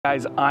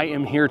Guys, I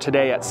am here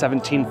today at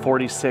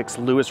 1746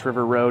 Lewis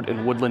River Road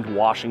in Woodland,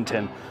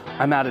 Washington.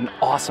 I'm at an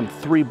awesome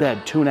 3-bed,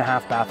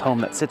 2.5-bath home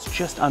that sits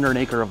just under an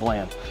acre of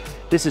land.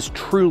 This is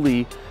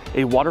truly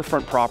a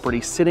waterfront property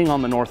sitting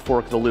on the North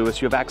Fork of the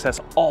Lewis. You have access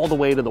all the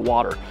way to the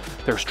water.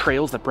 There's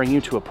trails that bring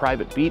you to a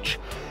private beach,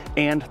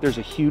 and there's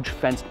a huge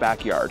fenced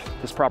backyard.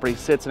 This property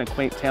sits in a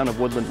quaint town of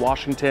Woodland,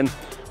 Washington,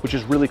 which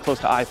is really close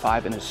to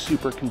I-5 and is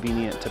super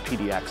convenient to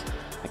PDX.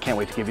 I can't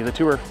wait to give you the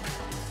tour.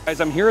 Guys,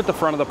 I'm here at the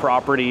front of the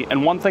property,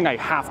 and one thing I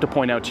have to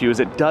point out to you is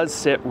it does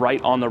sit right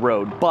on the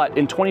road. But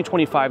in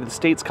 2025, the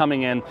state's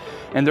coming in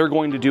and they're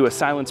going to do a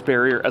silence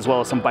barrier as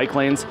well as some bike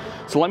lanes.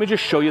 So let me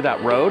just show you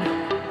that road.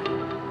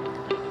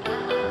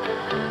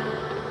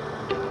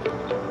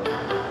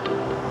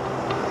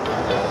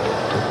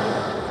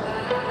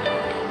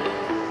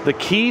 The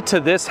key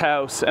to this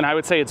house, and I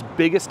would say its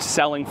biggest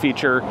selling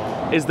feature,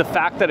 is the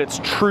fact that it's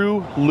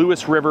true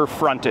Lewis River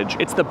frontage.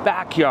 It's the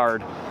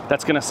backyard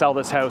that's gonna sell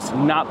this house,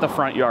 not the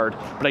front yard.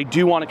 But I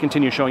do wanna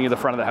continue showing you the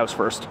front of the house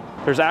first.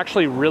 There's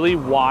actually really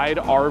wide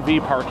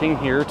RV parking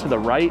here to the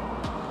right.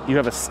 You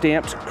have a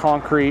stamped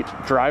concrete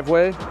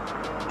driveway,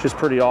 which is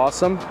pretty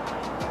awesome.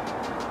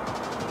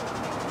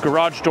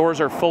 Garage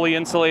doors are fully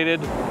insulated.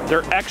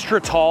 They're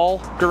extra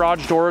tall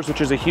garage doors,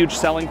 which is a huge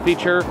selling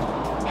feature.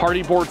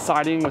 Hardy board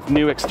siding with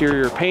new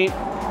exterior paint.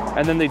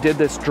 And then they did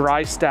this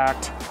dry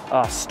stacked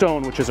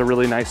stone, which is a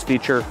really nice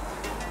feature.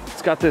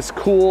 It's got this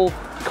cool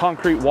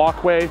concrete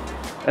walkway.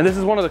 And this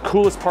is one of the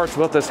coolest parts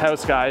about this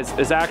house, guys,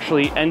 is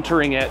actually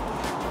entering it.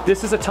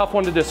 This is a tough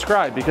one to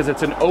describe because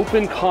it's an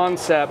open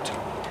concept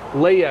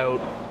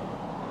layout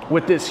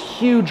with this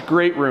huge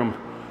great room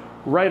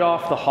right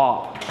off the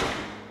hop.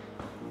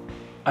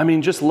 I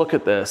mean, just look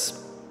at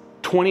this.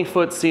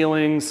 20-foot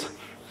ceilings,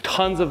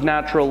 tons of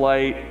natural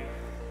light,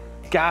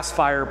 gas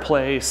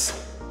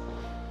fireplace.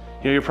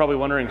 You know, you're probably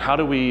wondering, how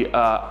do we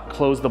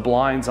close the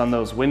blinds on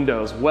those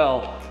windows?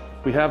 Well,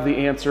 we have the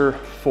answer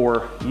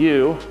for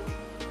you.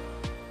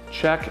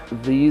 Check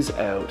these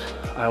out.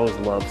 I always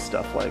love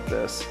stuff like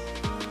this.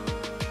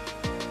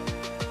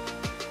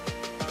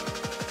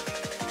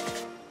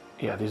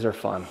 Yeah, these are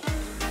fun.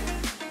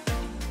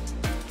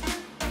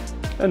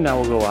 And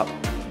now we'll go up.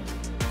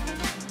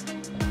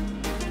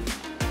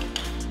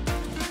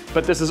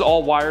 But this is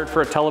all wired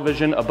for a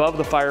television above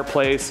the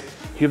fireplace.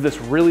 You have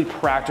this really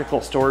practical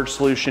storage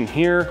solution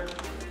here.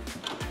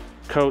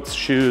 Coats,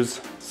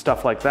 shoes,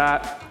 stuff like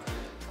that.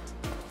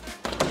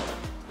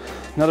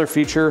 Another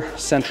feature,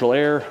 central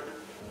air.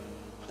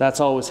 That's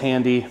always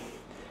handy.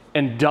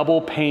 And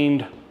double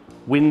paned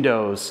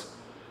windows.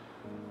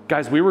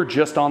 Guys, we were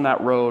just on that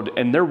road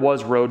and there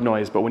was road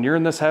noise, but when you're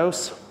in this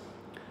house,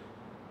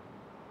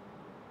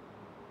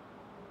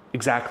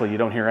 exactly, you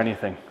don't hear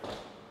anything.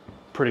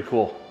 Pretty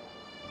cool.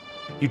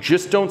 You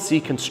just don't see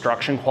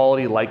construction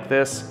quality like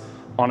this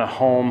on a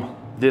home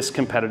this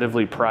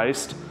competitively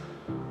priced.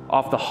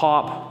 Off the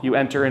hop, you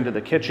enter into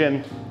the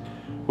kitchen,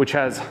 which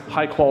has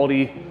high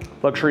quality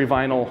luxury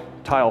vinyl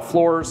tile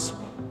floors.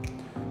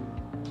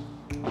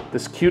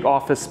 This cute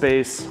office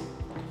space,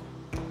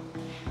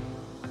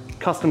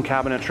 custom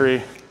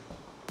cabinetry,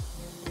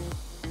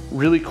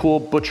 really cool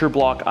butcher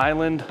block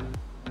island,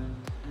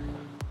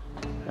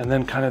 and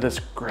then kind of this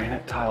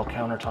granite tile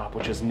countertop,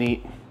 which is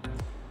neat.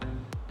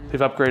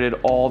 They've upgraded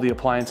all the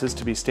appliances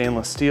to be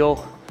stainless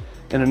steel.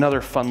 And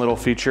another fun little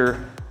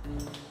feature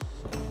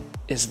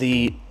is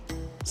the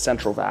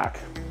central vac.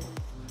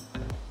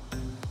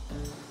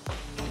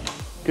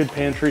 Good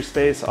pantry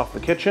space off the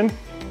kitchen.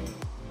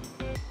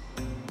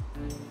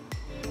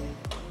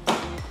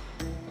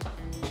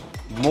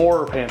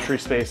 More pantry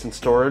space and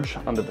storage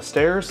under the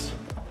stairs.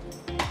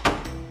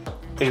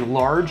 A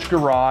large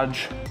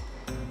garage.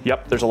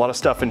 Yep, there's a lot of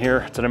stuff in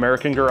here. It's an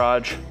American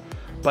garage,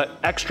 but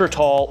extra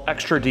tall,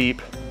 extra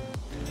deep.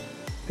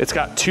 It's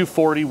got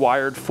 240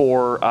 wired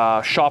for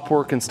shop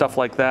work and stuff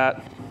like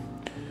that.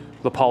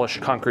 The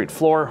polished concrete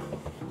floor.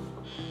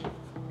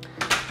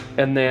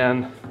 And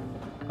then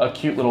a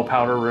cute little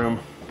powder room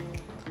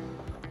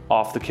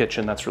off the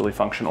kitchen that's really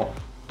functional.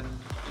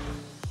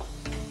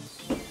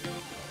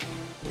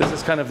 This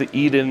is kind of the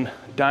Eden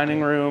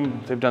dining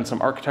room. They've done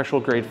some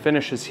architectural grade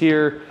finishes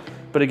here.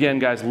 But again,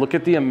 guys, look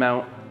at the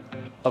amount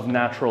of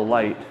natural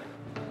light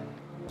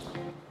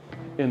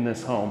in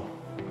this home.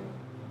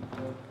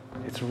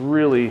 It's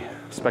really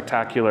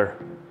spectacular.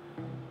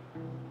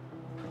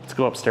 Let's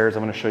go upstairs.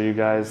 I'm gonna show you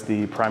guys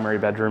the primary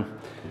bedroom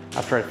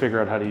after I figure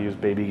out how to use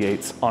baby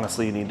gates.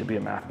 Honestly, you need to be a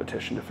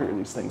mathematician to figure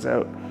these things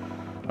out.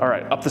 All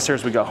right, up the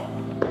stairs we go.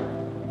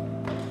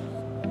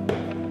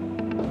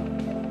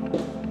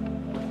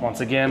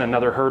 Once again,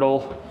 another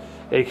hurdle,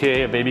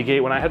 AKA a baby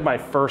gate. When I had my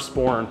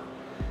firstborn,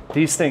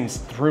 these things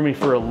threw me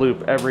for a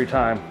loop every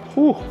time.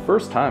 Whew,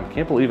 first time,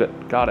 can't believe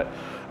it, got it.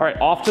 All right,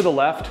 off to the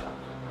left.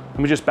 Let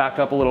me just back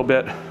up a little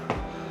bit.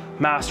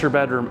 Master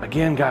bedroom.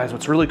 Again, guys,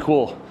 what's really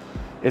cool,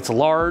 it's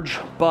large,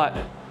 but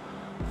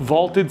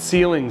vaulted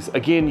ceilings.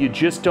 Again, you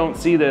just don't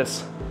see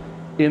this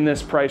in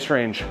this price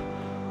range.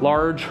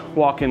 Large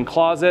walk-in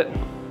closet.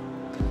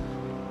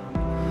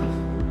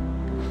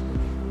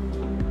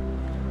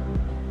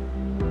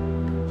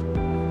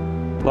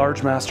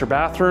 Large master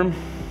bathroom,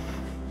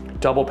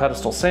 double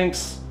pedestal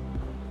sinks,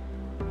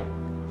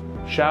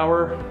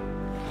 shower,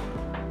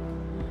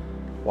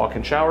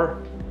 walk-in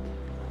shower.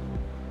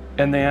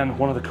 And then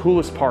one of the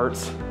coolest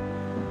parts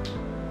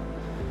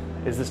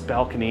is this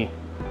balcony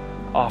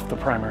off the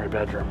primary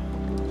bedroom.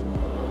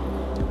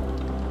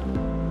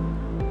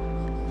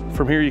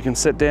 From here you can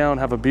sit down,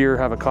 have a beer,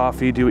 have a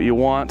coffee, do what you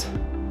want.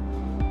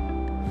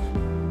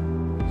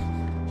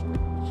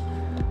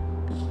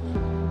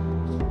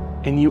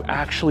 And you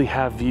actually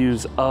have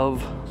views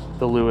of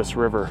the Lewis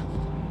River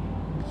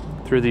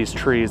through these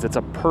trees. It's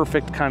a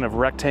perfect kind of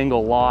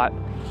rectangle lot.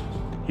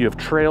 You have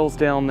trails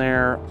down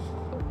there.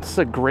 This is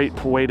a great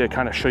way to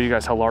kind of show you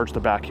guys how large the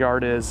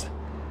backyard is.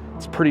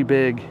 It's pretty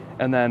big.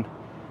 And then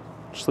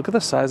just look at the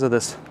size of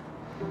this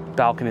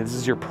balcony. This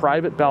is your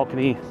private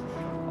balcony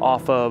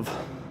off of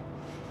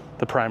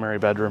the primary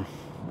bedroom.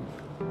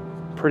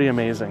 Pretty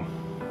amazing.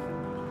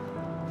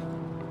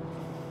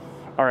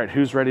 All right,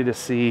 who's ready to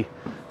see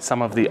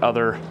some of the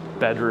other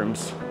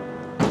bedrooms?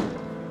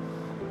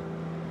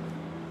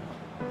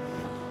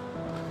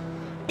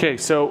 Okay,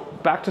 so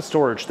back to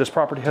storage. This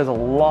property has a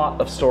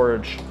lot of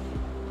storage.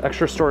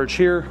 Extra storage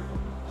here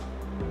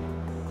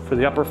for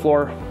the upper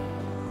floor.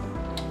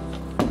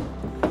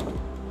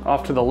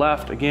 Off to the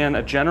left, again,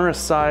 a generous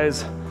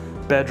size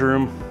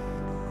bedroom.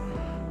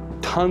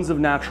 Tons of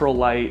natural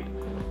light.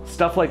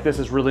 Stuff like this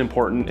is really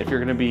important if you're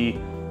gonna be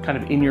kind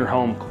of in your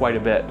home quite a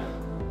bit.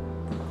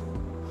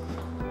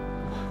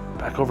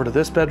 Back over to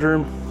this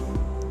bedroom.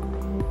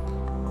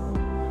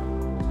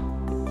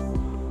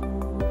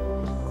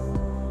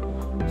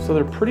 So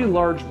they're pretty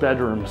large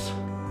bedrooms.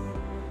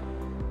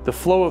 The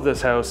flow of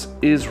this house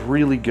is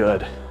really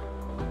good.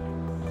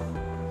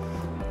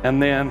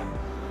 And then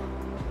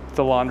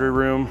the laundry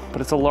room,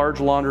 but it's a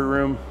large laundry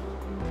room.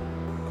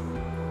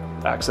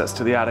 Access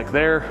to the attic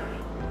there.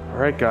 All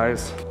right,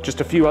 guys,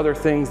 just a few other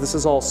things. This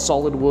is all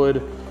solid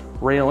wood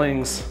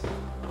railings.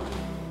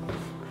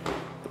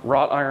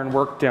 Wrought iron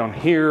work down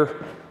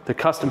here. The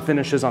custom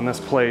finishes on this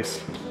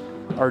place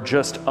are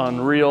just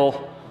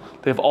unreal.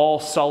 They have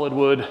all solid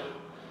wood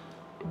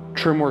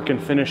trim work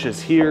and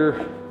finishes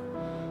here.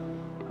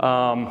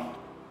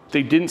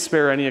 They didn't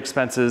spare any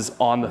expenses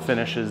on the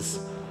finishes,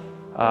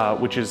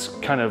 which is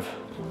kind of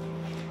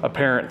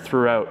apparent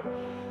throughout.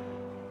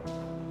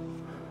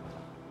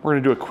 We're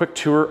gonna do a quick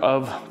tour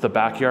of the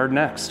backyard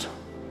next.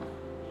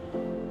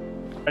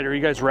 All right, are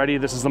you guys ready?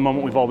 This is the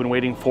moment we've all been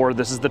waiting for.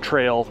 This is the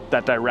trail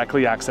that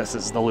directly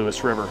accesses the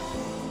Lewis River.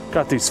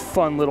 Got these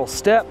fun little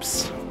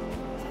steps.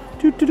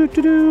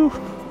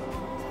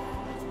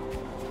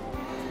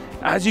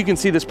 As you can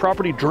see, this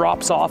property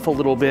drops off a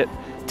little bit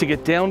to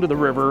get down to the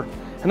river,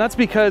 and that's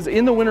because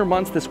in the winter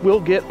months, this will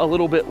get a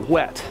little bit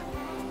wet.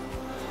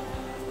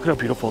 Look how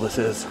beautiful this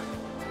is.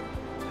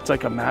 It's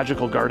like a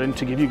magical garden.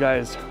 To give you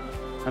guys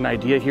an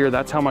idea here,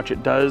 that's how much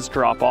it does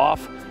drop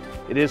off.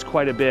 It is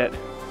quite a bit,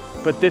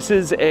 but this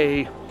is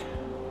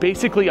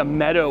basically a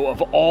meadow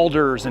of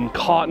alders and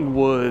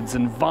cottonwoods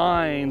and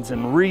vines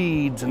and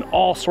reeds and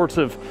all sorts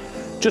of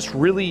just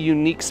really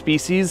unique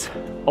species.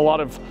 A lot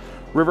of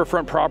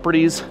riverfront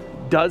properties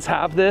does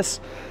have this,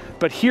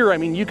 but here, I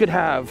mean, you could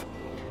have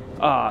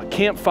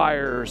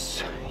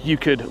campfires. You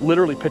could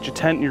literally pitch a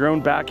tent in your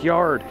own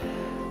backyard.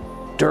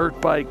 Dirt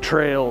bike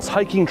trails,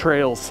 hiking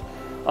trails.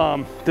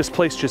 This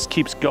place just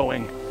keeps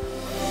going.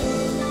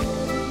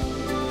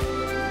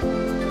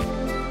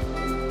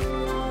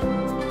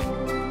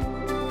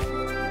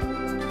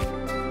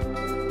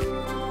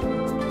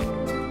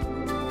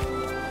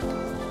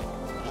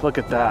 Look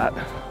at that.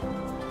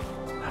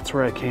 That's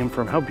where I came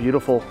from. How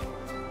beautiful.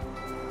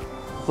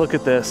 Look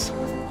at this.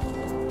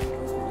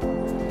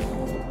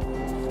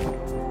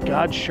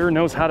 God sure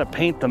knows how to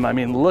paint them. I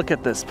mean, look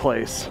at this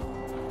place.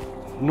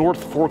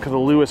 North Fork of the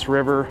Lewis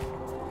River.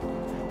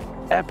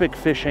 Epic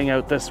fishing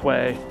out this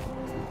way.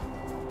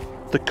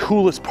 The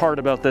coolest part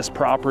about this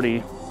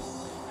property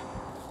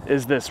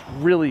is this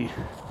really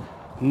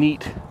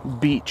neat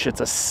beach.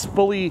 It's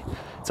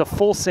a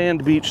full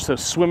sand beach, so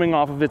swimming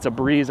off of it's a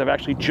breeze. I've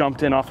actually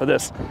jumped in off of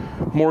this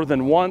more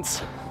than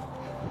once.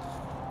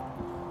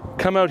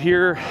 Come out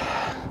here,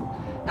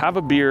 have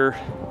a beer,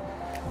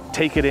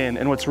 take it in.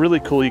 And what's really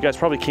cool, you guys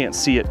probably can't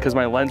see it because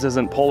my lens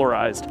isn't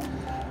polarized,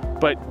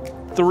 but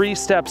 3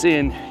 steps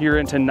in, you're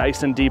into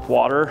nice and deep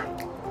water.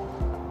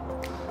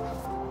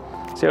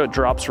 See how it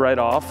drops right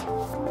off?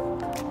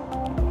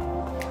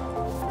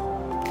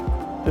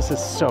 This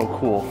is so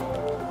cool.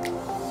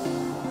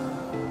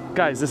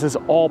 Guys, this is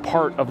all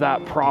part of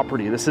that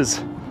property. This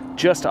is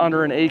just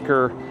under an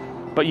acre,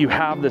 but you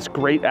have this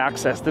great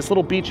access. This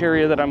little beach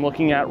area that I'm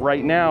looking at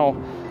right now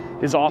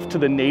is off to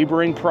the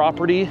neighboring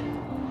property.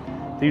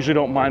 They usually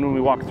don't mind when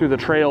we walk through the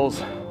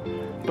trails,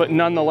 but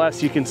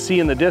nonetheless, you can see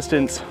in the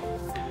distance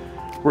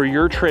where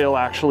your trail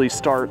actually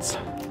starts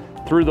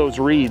through those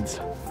reeds.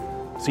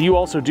 So you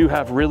also do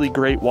have really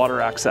great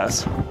water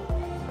access.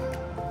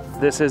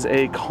 This is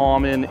a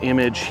common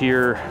image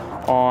here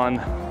on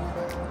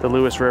the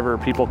Lewis River,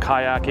 people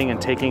kayaking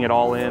and taking it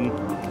all in.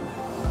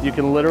 You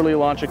can literally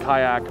launch a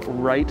kayak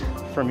right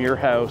from your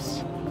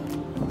house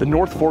The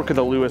North Fork of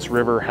the Lewis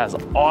River has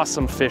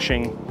awesome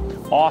fishing,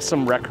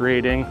 awesome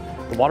recreating.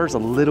 The water's a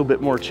little bit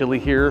more chilly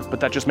here,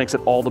 but that just makes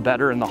it all the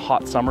better in the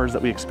hot summers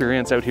that we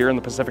experience out here in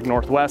the Pacific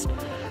Northwest.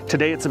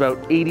 Today it's about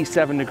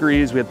 87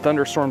 degrees. We had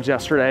thunderstorms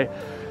yesterday.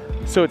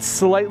 So it's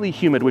slightly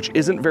humid, which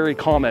isn't very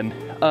common.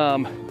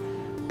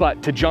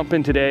 But to jump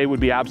in today would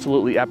be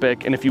absolutely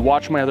epic. And if you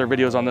watch my other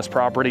videos on this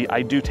property,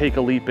 I do take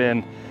a leap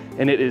in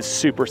and it is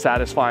super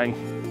satisfying.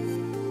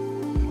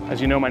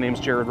 As you know, my name's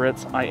Jared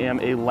Ritz. I am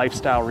a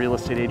lifestyle real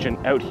estate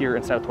agent out here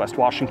in Southwest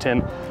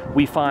Washington.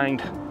 We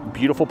find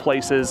beautiful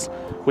places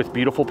with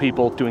beautiful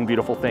people doing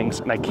beautiful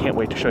things, and I can't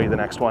wait to show you the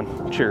next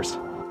one. Cheers.